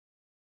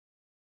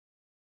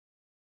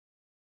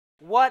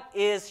what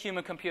is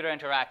human-computer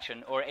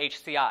interaction, or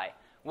HCI?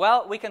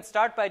 Well, we can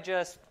start by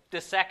just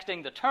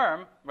dissecting the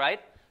term, right?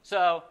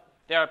 So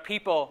there are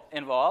people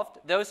involved.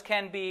 Those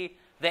can be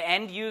the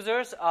end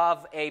users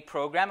of a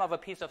program, of a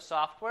piece of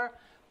software,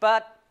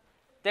 but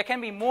there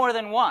can be more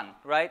than one,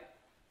 right?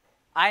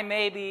 I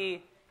may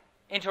be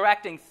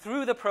interacting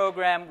through the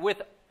program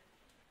with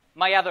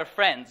my other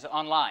friends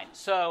online.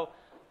 So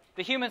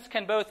the humans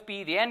can both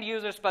be the end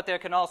users, but there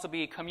can also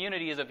be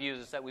communities of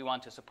users that we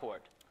want to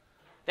support.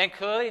 Then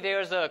clearly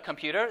there's a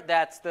computer.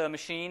 That's the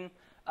machine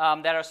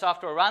that our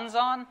software runs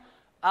on.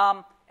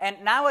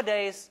 And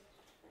nowadays,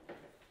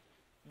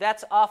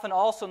 that's often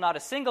also not a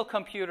single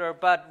computer,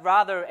 but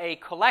rather a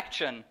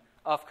collection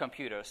of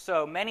computers.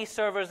 So many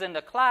servers in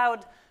the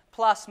cloud,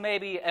 plus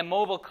maybe a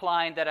mobile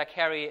client that I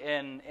carry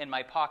in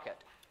my pocket.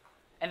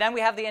 And then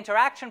we have the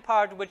interaction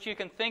part, which you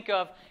can think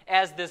of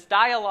as this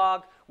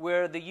dialogue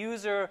where the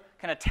user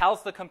kind of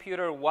tells the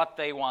computer what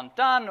they want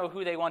done or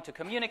who they want to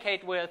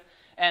communicate with,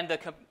 and the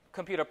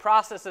computer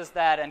processes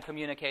that and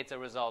communicates a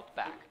result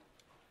back.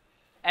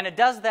 And it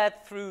does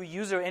that through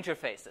user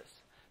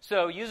interfaces.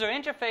 So user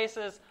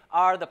interfaces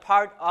are the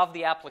part of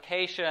the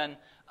application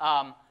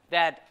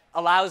that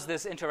allows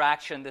this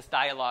interaction, this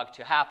dialogue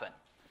to happen.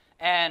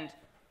 And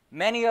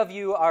many of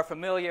you are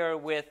familiar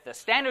with the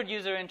standard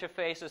user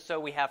interfaces, so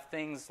we have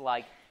things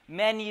like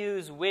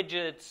menus,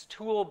 widgets,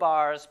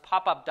 toolbars,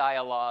 pop-up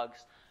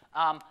dialogues.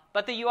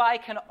 But the UI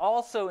can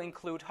also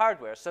include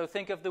hardware. So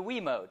think of the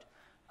Wii mode.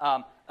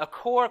 A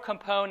core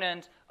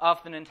component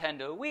of the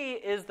Nintendo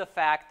Wii is the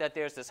fact that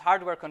there's this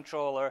hardware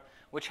controller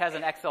which has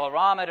an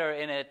accelerometer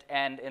in it,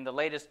 and in the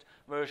latest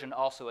version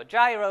also a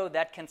gyro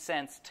that can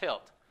sense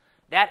tilt.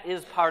 That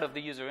is part of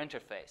the user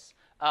interface.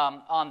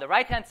 On the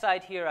right-hand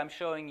side here, I'm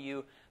showing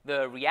you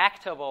the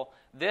Reactable.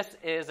 This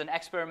is an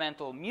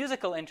experimental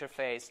musical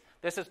interface.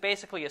 This is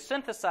basically a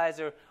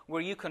synthesizer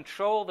where you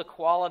control the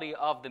quality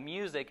of the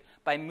music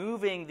by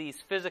moving these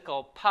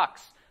physical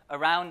pucks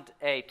around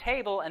a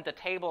table, and the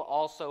table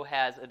also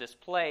has a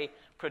display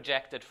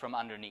projected from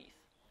underneath.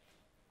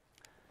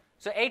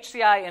 So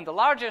HCI in the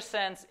larger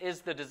sense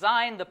is the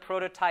design, the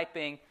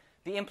prototyping,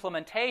 the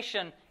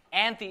implementation,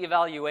 and the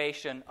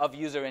evaluation of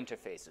user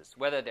interfaces,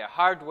 whether they're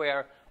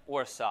hardware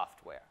or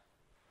software.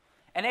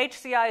 And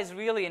HCI is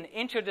really an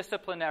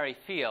interdisciplinary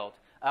field,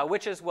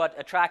 which is what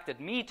attracted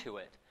me to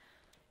it.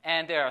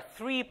 And there are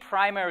three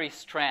primary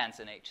strands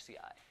in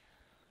HCI.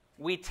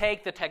 We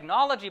take the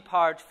technology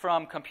part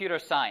from computer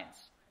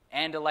science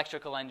and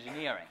electrical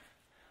engineering.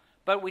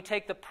 But we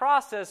take the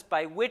process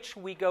by which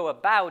we go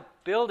about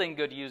building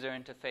good user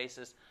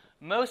interfaces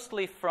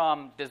mostly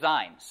from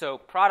design, so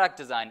product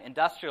design,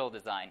 industrial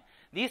design.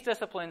 These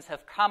disciplines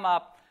have come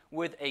up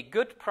with a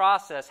good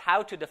process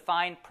how to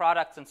define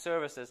products and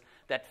services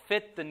that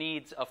fit the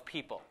needs of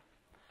people.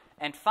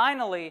 And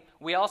finally,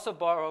 we also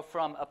borrow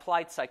from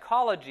applied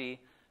psychology,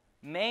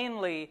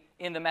 mainly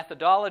in the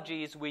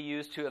methodologies we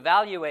use to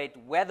evaluate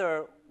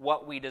whether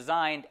what we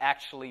designed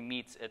actually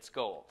meets its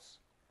goals.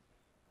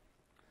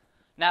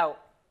 Now,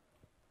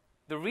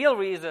 the real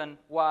reason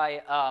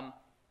why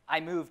I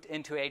moved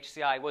into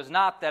HCI was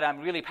not that I'm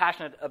really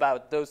passionate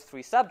about those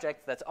three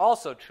subjects. That's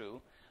also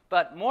true.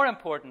 But more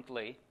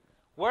importantly,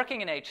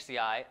 working in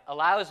HCI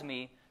allows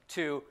me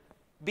to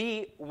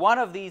be one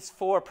of these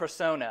four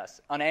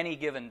personas on any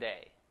given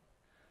day.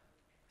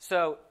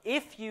 So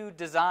if you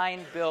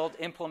design, build,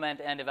 implement,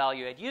 and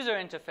evaluate user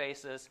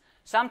interfaces,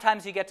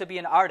 sometimes you get to be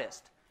an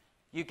artist.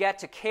 You get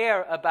to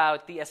care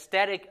about the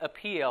aesthetic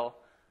appeal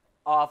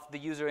of the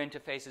user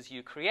interfaces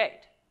you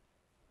create.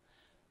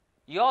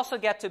 You also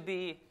get to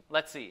be,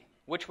 let's see,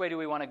 which way do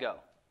we want to go?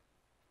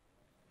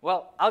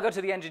 Well, I'll go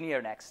to the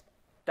engineer next.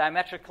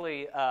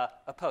 Diametrically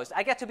opposed.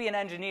 I get to be an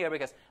engineer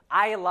because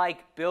I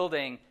like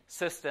building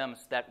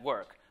systems that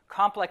work,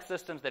 complex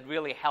systems that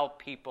really help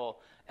people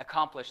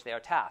accomplish their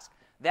task.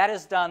 That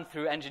is done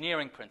through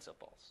engineering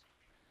principles.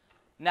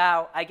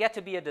 Now, I get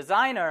to be a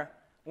designer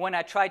when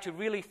I try to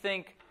really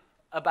think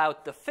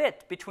about the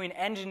fit between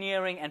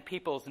engineering and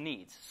people's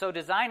needs. So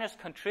designers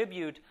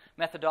contribute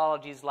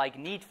methodologies like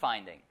need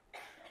finding,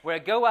 where I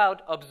go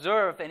out,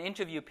 observe, and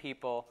interview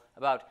people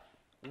about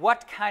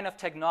what kind of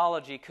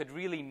technology could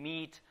really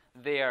meet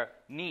their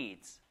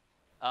needs,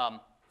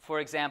 for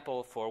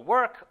example, for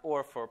work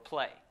or for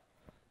play.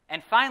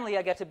 And finally,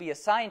 I get to be a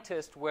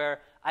scientist where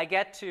I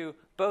get to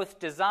both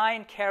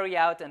design, carry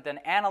out, and then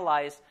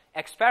analyze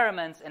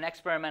experiments and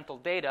experimental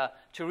data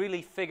to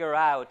really figure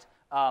out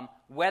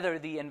whether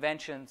the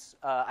inventions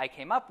I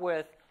came up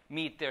with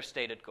meet their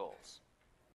stated goals.